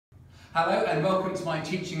Hello and welcome to my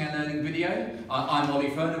teaching and learning video. I'm Ollie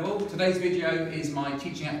Furnivall. Today's video is my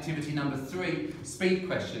teaching activity number 3, speed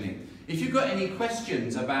questioning. If you've got any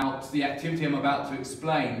questions about the activity I'm about to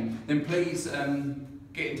explain, then please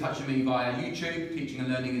get in touch with me via YouTube, Teaching and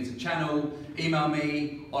Learning is a channel, email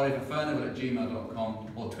me,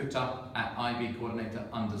 oliverfurnivall@gmail.com, or Twitter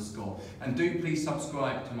 @ibcoordinator_. And do please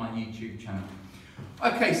subscribe to my YouTube channel.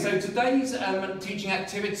 Okay, so today's teaching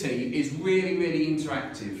activity is really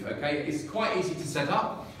interactive, okay? It's quite easy to set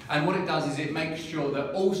up, and what it does is it makes sure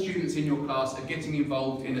that all students in your class are getting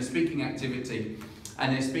involved in a speaking activity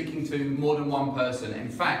and they're speaking to more than one person. In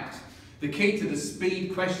fact, the key to the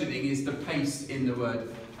speed questioning is the pace in the word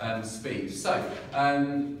speed. So,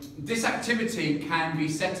 this activity can be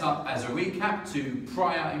set up as a recap to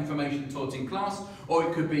prior information taught in class, or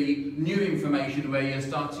it could be new information where you're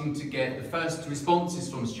starting to get the first responses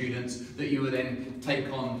from students that you will then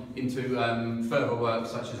take on into further work,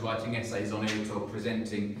 such as writing essays on it or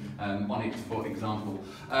presenting on it, for example.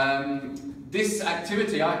 This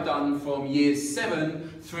activity I've done from years 7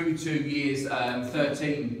 through to years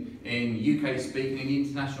 13 in UK speaking and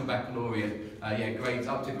International Baccalaureate. Grades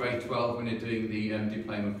up to grade 12 when you're doing the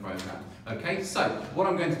diploma programme. Okay, so what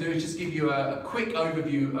I'm going to do is just give you a quick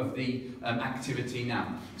overview of the activity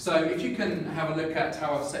now. So if you can have a look at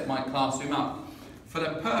how I've set my classroom up. For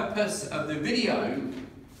the purpose of the video,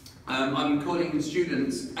 I'm calling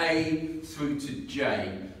students A through to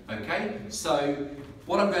J. Okay, so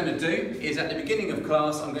what I'm going to do is at the beginning of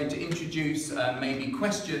class I'm going to introduce maybe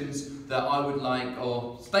questions that I would like,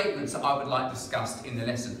 or statements that I would like discussed in the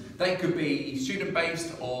lesson. They could be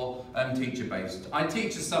student-based or teacher-based. I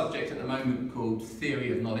teach a subject at the moment called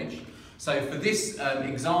Theory of Knowledge. So for this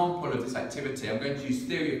example of this activity, I'm going to use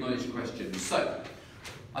Theory of Knowledge questions. So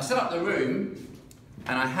I set up the room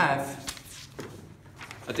and I have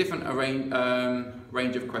a different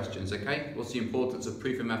range of questions, okay? What's the importance of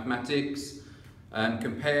proof in mathematics?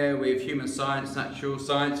 Compare with human science, natural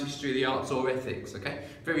science, history of the arts or ethics, okay?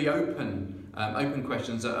 Very open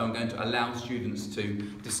questions that I'm going to allow students to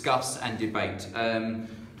discuss and debate.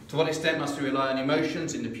 To what extent must we rely on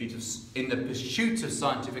emotions in the pursuit of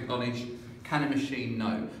scientific knowledge? Can a machine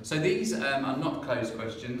know? So these are not closed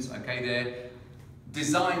questions, okay? They're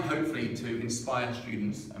designed hopefully to inspire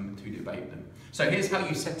students to debate them. So here's how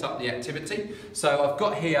you set up the activity. So I've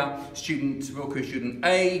got here student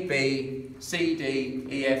A, B, C, D,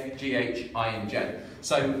 E, F, G, H, I and J.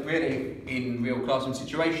 So really, in real classroom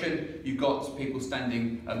situation, you've got people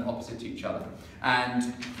standing opposite each other.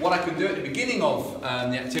 And what I can do at the beginning of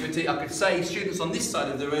the activity, I could say, students on this side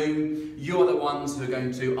of the room, you're the ones who are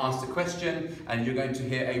going to ask the question and you're going to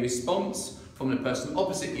hear a response from the person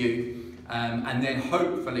opposite you, and then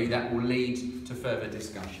hopefully that will lead to further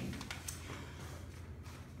discussion.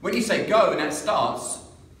 When you say go and that starts,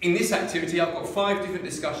 in this activity I've got 5 different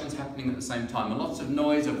discussions happening at the same time. Lots of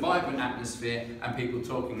noise, a vibrant atmosphere and people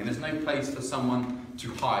talking, and there's no place for someone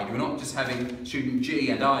to hide. We're not just having student G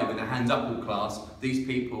and I with their hands up all class. These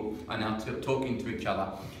people are now talking to each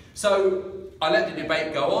other. So I let the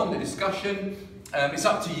debate go on, the discussion. It's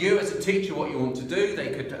up to you as a teacher what you want to do. They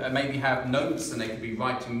could maybe have notes and they could be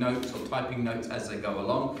writing notes or typing notes as they go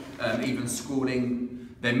along, even schooling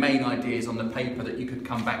their main ideas on the paper that you could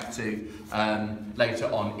come back to later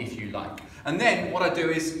on if you like. And then what I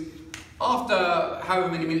do is, after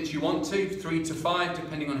however many minutes you want to, 3 to 5,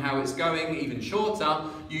 depending on how it's going, even shorter,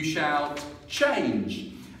 you shout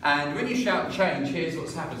change. And when you shout change, here's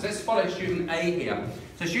what's happened. Let's follow student A here.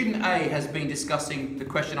 So student A has been discussing the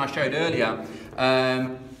question I showed earlier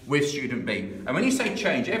with student B. And when you say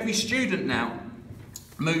change, every student now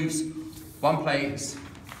moves one place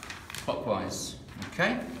clockwise.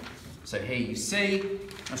 Okay, so here you see,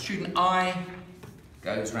 now student I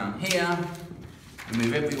goes around here, we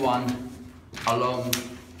move everyone along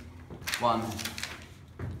one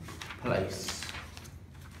place.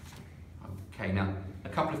 Okay, now a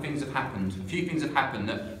couple of things have happened, a few things have happened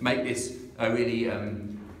that make this a really,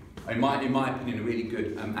 in my opinion, a really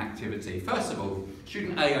good activity. First of all,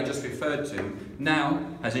 student A I just referred to now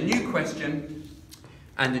has a new question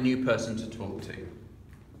and a new person to talk to.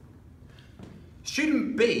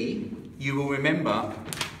 Student B, you will remember,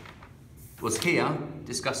 was here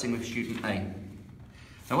discussing with student A.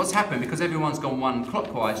 Now what's happened, because everyone's gone one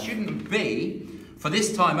clockwise, student B, for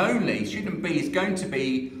this time only, student B is going to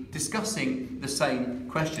be discussing the same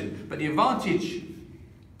question. But the advantage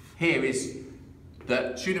here is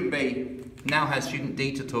that student B now has student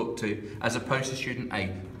D to talk to as opposed to student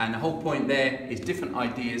A. And the whole point there is different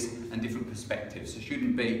ideas and different perspectives. So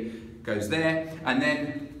student B goes there, and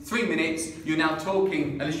then 3 minutes, you're now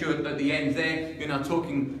talking, unless you're at the end there, you're now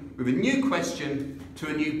talking with a new question to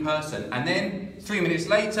a new person. And then 3 minutes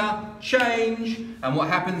later, change, and what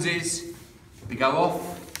happens is, we go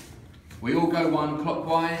off, we all go one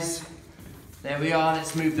clockwise. There we are,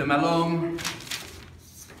 let's move them along.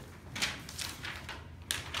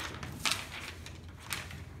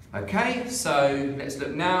 Okay, so let's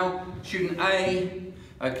look now. Student A,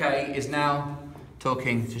 okay, is now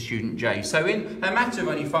talking to student J. So in a matter of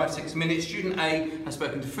only 5-6 minutes, student A has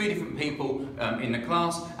spoken to 3 different people in the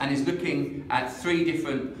class and is looking at 3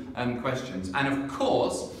 different questions. And of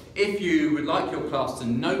course, if you would like your class to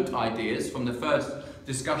note ideas from the first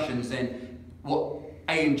discussions, then what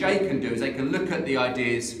A and J can do is they can look at the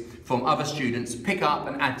ideas from other students, pick up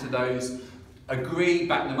and add to those, agree,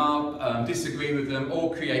 back them up, disagree with them,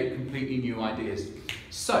 or create completely new ideas.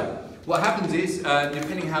 So what happens is,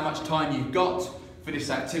 depending how much time you've got for this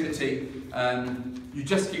activity, you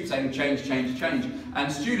just keep saying change, change, change.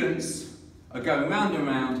 And students are going round and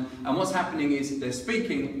round, and what's happening is they're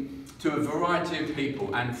speaking to a variety of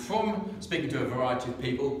people, and from speaking to a variety of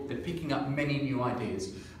people, they're picking up many new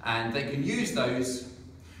ideas, and they can use those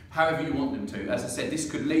however you want them to. As I said, this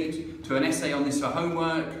could lead to an essay on this for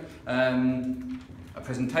homework, a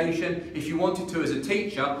presentation. If you wanted to as a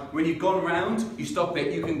teacher, when you've gone around, you stop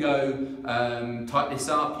it, you can go type this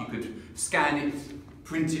up, you could scan it,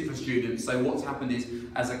 print it for students. So what's happened is,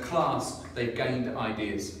 as a class, they've gained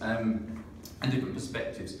ideas and different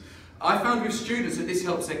perspectives. I found with students that this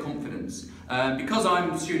helps their confidence. Because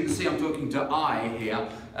I'm student C, I'm talking to I here,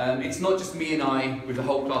 it's not just me and I with the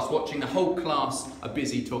whole class watching, the whole class are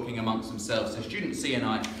busy talking amongst themselves. So student C and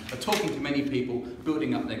I are talking to many people,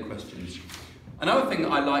 building up their questions. Another thing that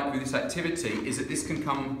I like with this activity is that this can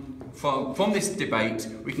come from this debate,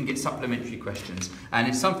 we can get supplementary questions. And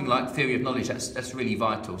it's something like theory of knowledge, that's really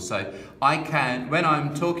vital. So I can, when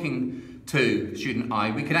I'm talking to student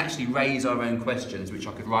I, we can actually raise our own questions, which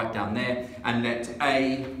I could write down there, and let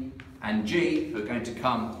A and G, who are going to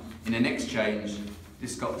come in an exchange,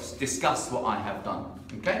 discuss what I have done.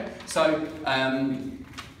 Okay? So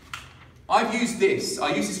I've used this,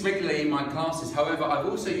 I use this regularly in my classes. However, I've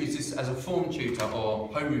also used this as a form tutor or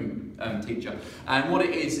homeroom teacher. And what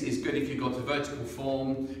it is good if you've got a vertical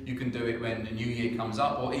form. You can do it when the new year comes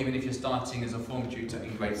up, or even if you're starting as a form tutor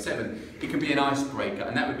in grade 7. It can be an icebreaker,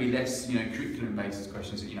 and that would be less, curriculum-based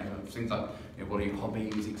questions, things like, what are your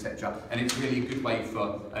hobbies, etc. And it's really a good way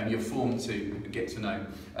for your form to get to know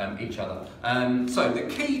each other. So the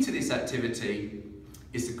key to this activity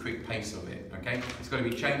is the quick pace of it, okay? It's got to be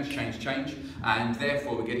change, change, change, and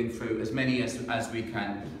therefore we're getting through as many as we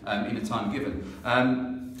can in the time given.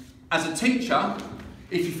 As a teacher,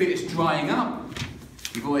 if you feel it's drying up,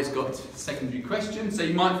 you've always got secondary questions, so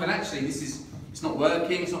you might feel actually it's not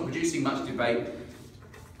working, it's not producing much debate.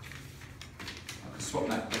 I can swap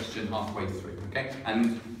that question halfway through, okay?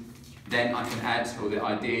 And then I can add all the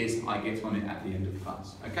ideas I get on it at the end of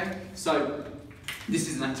class, okay? So this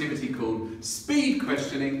is an activity called speed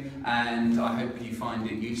questioning, and I hope you find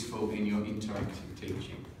it useful in your interactive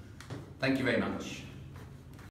teaching. Thank you very much.